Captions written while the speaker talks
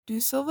Do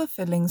silver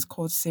fillings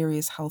cause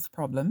serious health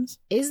problems?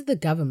 Is the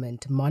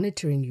government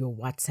monitoring your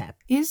WhatsApp?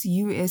 Is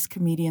US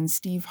comedian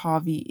Steve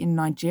Harvey in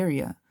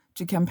Nigeria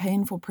to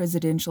campaign for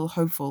presidential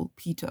hopeful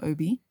Peter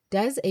Obi?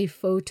 Does a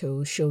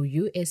photo show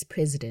US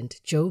President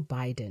Joe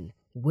Biden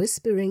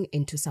whispering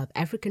into South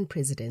African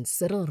President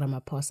Cyril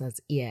Ramaphosa's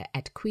ear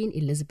at Queen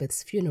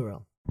Elizabeth's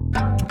funeral?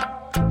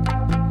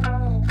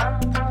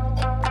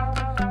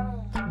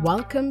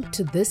 Welcome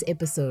to this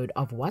episode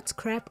of What's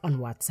Crap on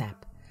WhatsApp,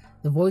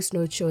 the voice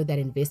note show that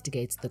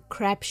investigates the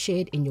crap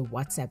shared in your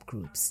WhatsApp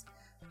groups.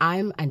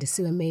 I'm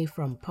Andisiweme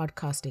from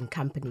podcasting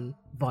company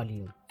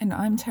Volume. And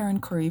I'm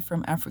Taryn Curry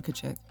from Africa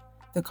Check,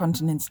 the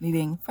continent's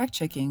leading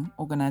fact-checking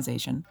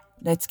organization.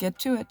 Let's get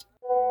to it.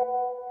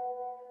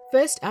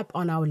 First up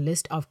on our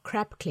list of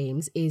crap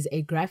claims is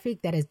a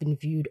graphic that has been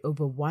viewed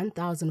over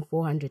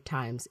 1,400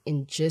 times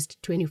in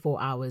just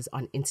 24 hours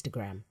on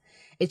Instagram.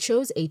 It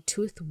shows a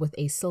tooth with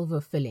a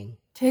silver filling.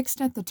 Text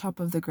at the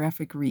top of the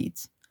graphic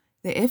reads,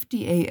 "The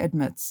FDA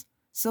admits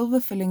silver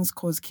fillings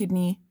cause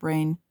kidney,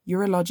 brain,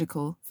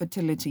 urological,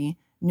 fertility,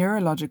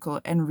 neurological,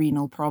 and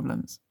renal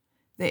problems.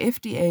 The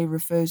FDA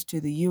refers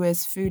to the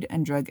U.S. Food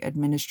and Drug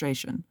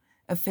Administration,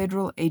 a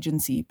federal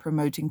agency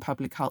promoting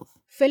public health."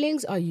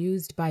 Fillings are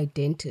used by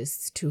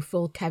dentists to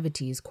fill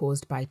cavities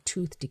caused by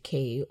tooth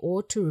decay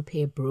or to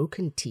repair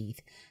broken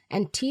teeth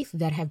and teeth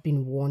that have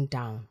been worn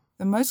down.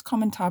 The most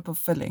common type of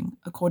filling,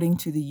 according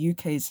to the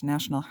UK's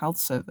National Health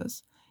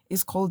Service,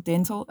 is called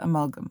dental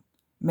amalgam,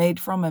 made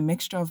from a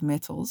mixture of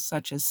metals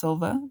such as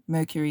silver,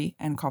 mercury,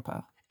 and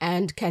copper.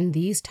 And can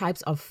these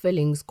types of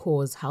fillings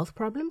cause health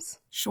problems?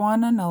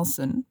 Shwana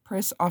Nelson,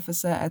 press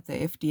officer at the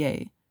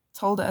FDA,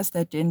 told us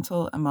that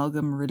dental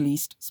amalgam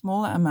released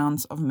smaller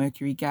amounts of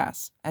mercury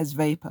gas as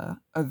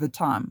vapor over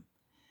time.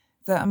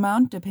 The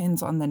amount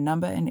depends on the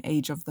number and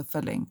age of the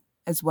filling,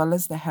 as well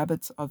as the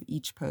habits of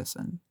each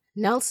person.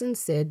 Nelson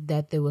said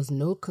that there was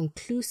no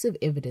conclusive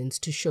evidence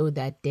to show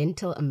that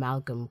dental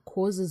amalgam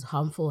causes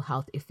harmful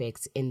health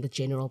effects in the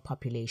general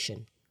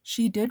population.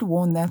 She did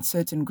warn that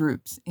certain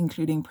groups,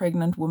 including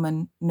pregnant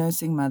women,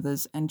 nursing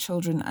mothers, and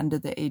children under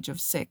the age of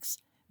 6,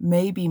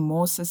 may be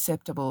more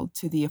susceptible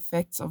to the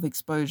effects of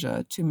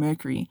exposure to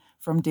mercury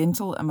from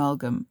dental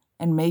amalgam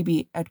and may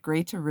be at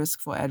greater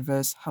risk for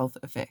adverse health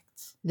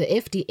effects. The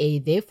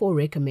FDA therefore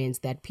recommends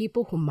that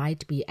people who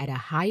might be at a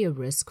higher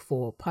risk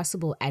for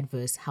possible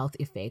adverse health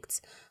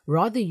effects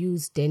rather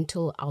use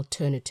dental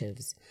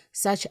alternatives,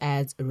 such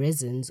as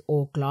resins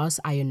or glass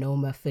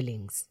ionomer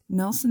fillings.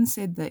 Nelson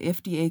said the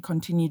FDA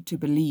continued to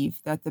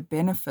believe that the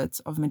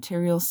benefits of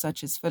materials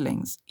such as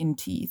fillings in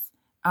teeth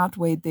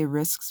outweighed their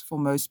risks for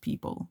most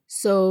people.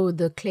 So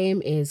the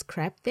claim is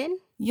crap then?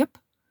 Yep.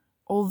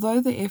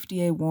 Although the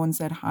FDA warns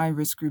that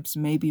high-risk groups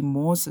may be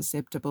more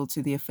susceptible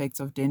to the effects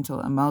of dental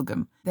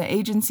amalgam, the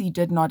agency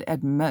did not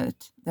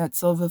admit that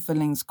silver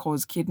fillings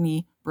cause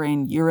kidney,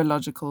 brain,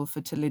 urological,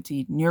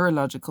 fertility,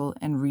 neurological,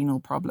 and renal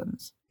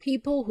problems.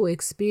 People who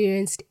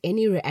experienced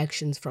any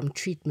reactions from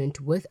treatment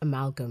with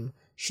amalgam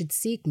should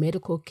seek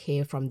medical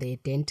care from their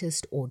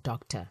dentist or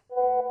doctor.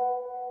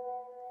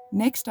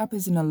 Next up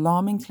is an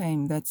alarming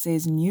claim that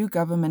says new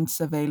government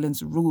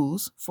surveillance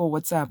rules for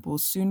WhatsApp will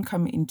soon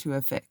come into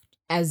effect.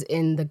 As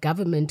in, the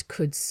government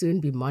could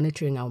soon be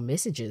monitoring our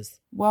messages.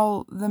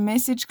 Well, the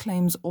message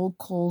claims all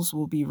calls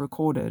will be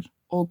recorded,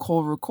 all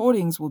call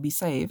recordings will be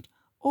saved,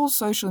 all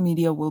social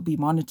media will be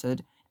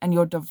monitored, and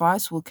your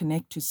device will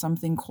connect to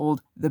something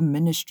called the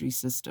Ministry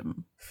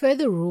System.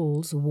 Further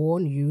rules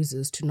warn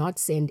users to not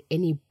send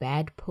any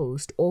bad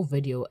post or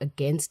video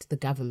against the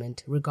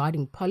government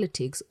regarding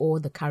politics or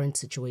the current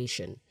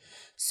situation.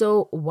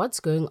 So what's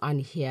going on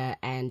here,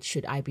 and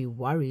should I be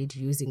worried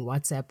using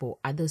WhatsApp or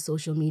other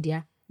social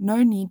media?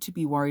 No need to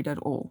be worried at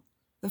all.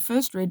 The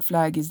first red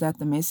flag is that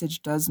the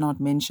message does not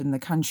mention the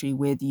country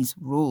where these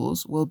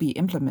rules will be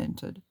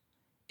implemented.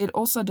 It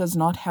also does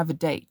not have a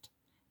date,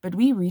 but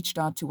we reached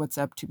out to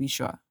WhatsApp to be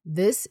sure.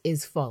 This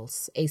is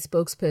false, a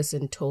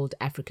spokesperson told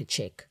Africa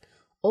Check.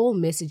 All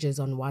messages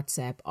on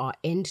WhatsApp are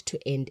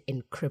end-to-end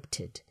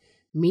encrypted,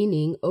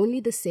 meaning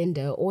only the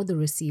sender or the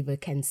receiver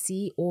can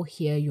see or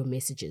hear your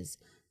messages.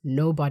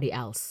 Nobody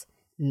else,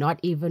 not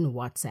even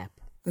WhatsApp.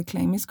 The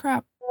claim is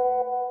crap.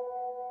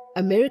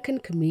 American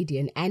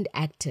comedian and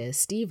actor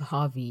Steve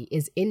Harvey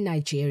is in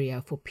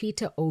Nigeria for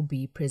Peter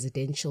Obi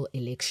presidential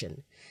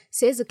election,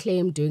 says a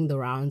claim doing the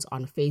rounds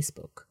on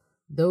Facebook.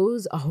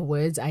 Those are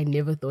words I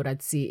never thought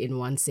I'd see in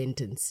one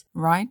sentence.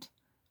 Right?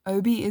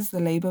 Obi is the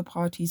Labour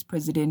Party's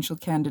presidential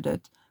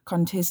candidate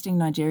contesting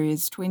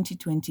Nigeria's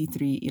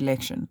 2023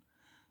 election.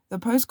 The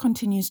post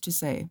continues to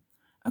say,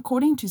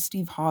 according to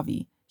Steve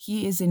Harvey,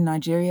 he is in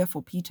Nigeria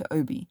for Peter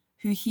Obi,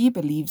 who he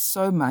believes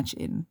so much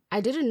in.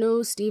 I didn't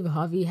know Steve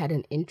Harvey had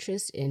an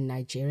interest in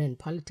Nigerian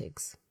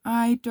politics.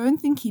 I don't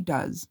think he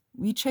does.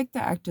 We checked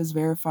the actor's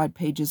verified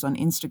pages on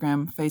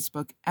Instagram,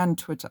 Facebook, and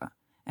Twitter,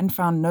 and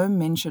found no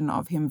mention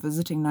of him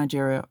visiting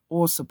Nigeria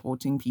or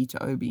supporting Peter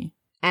Obi.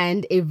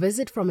 And a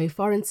visit from a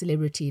foreign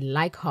celebrity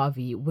like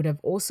Harvey would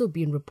have also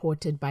been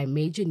reported by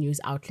major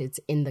news outlets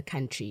in the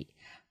country.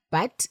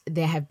 but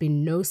there have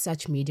been no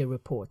such media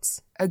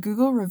reports. A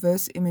Google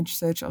reverse image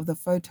search of the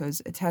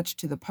photos attached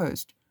to the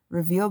post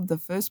revealed the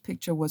first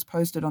picture was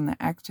posted on the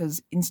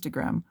actor's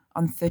Instagram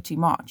on 30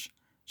 March,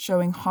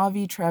 showing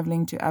Harvey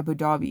traveling to Abu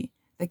Dhabi,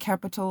 the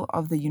capital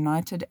of the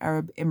United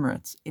Arab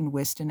Emirates in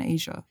Western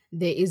Asia.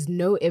 There is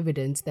no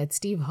evidence that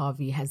Steve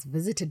Harvey has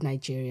visited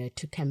Nigeria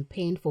to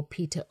campaign for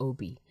Peter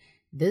Obi.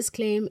 This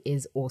claim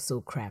is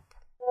also crap.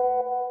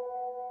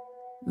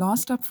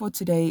 Last up for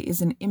today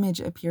is an image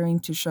appearing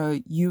to show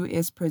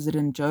US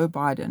President Joe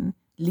Biden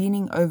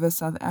leaning over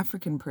South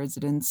African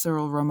President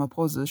Cyril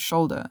Ramaphosa's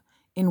shoulder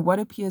in what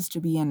appears to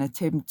be an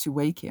attempt to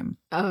wake him.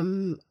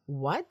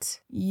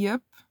 What?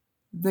 Yep.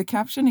 The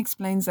caption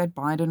explains that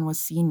Biden was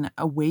seen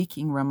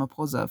awaking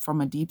Ramaphosa from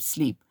a deep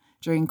sleep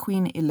during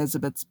Queen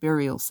Elizabeth's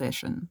burial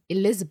session.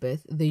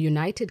 Elizabeth, the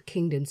United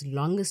Kingdom's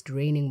longest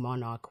reigning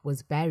monarch,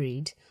 was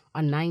buried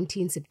on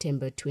 19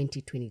 September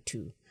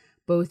 2022.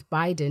 Both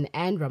Biden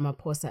and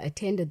Ramaphosa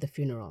attended the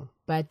funeral.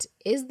 But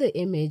is the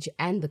image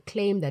and the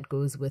claim that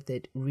goes with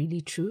it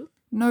really true?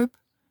 Nope.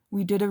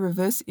 We did a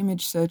reverse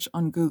image search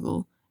on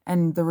Google,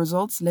 and the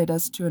results led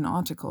us to an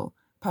article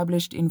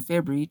published in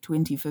February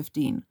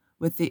 2015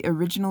 with the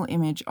original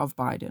image of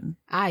Biden.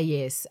 Ah,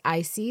 yes,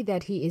 I see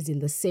that he is in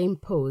the same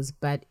pose,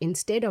 but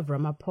instead of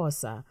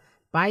Ramaphosa,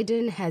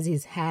 Biden has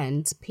his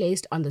hands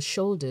placed on the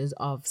shoulders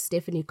of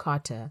Stephanie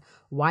Carter,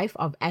 wife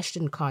of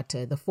Ashton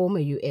Carter, the former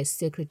U.S.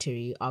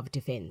 Secretary of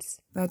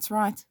Defense. That's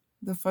right.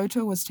 The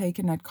photo was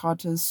taken at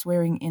Carter's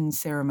swearing-in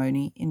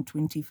ceremony in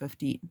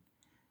 2015.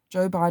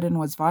 Joe Biden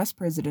was vice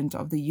president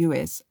of the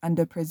U.S.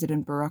 under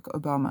President Barack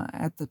Obama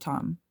at the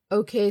time.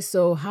 Okay,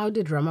 so how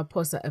did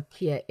Ramaphosa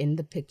appear in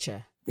the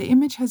picture? The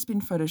image has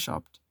been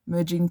photoshopped,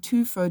 merging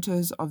two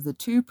photos of the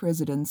two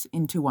presidents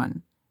into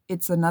one.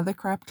 It's another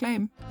crap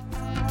claim.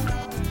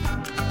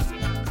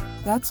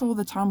 That's all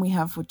the time we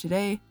have for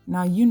today.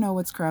 Now you know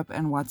what's crap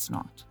and what's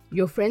not.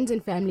 Your friends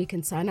and family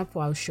can sign up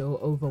for our show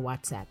over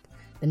WhatsApp.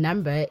 The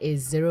number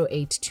is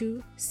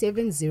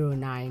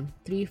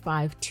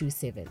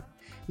 082-709-3527.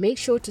 Make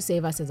sure to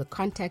save us as a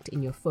contact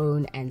in your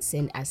phone and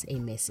send us a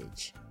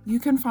message. You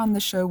can find the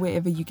show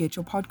wherever you get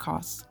your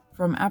podcasts,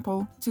 from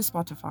Apple to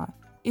Spotify.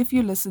 If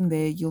you listen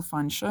there, you'll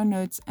find show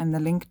notes and the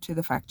link to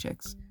the fact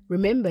checks.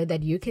 Remember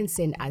that you can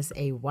send us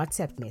a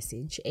WhatsApp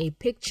message, a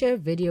picture,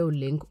 video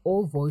link,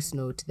 or voice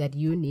note that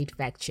you need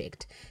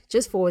fact-checked.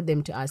 Just forward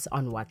them to us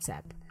on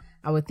WhatsApp.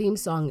 Our theme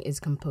song is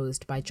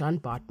composed by John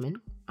Bartman.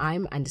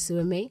 I'm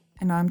Andisuame.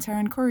 And I'm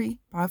Taryn Corey.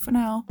 Bye for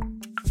now.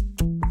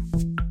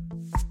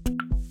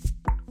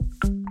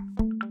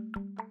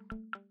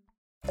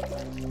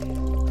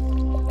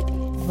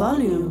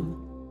 Volume.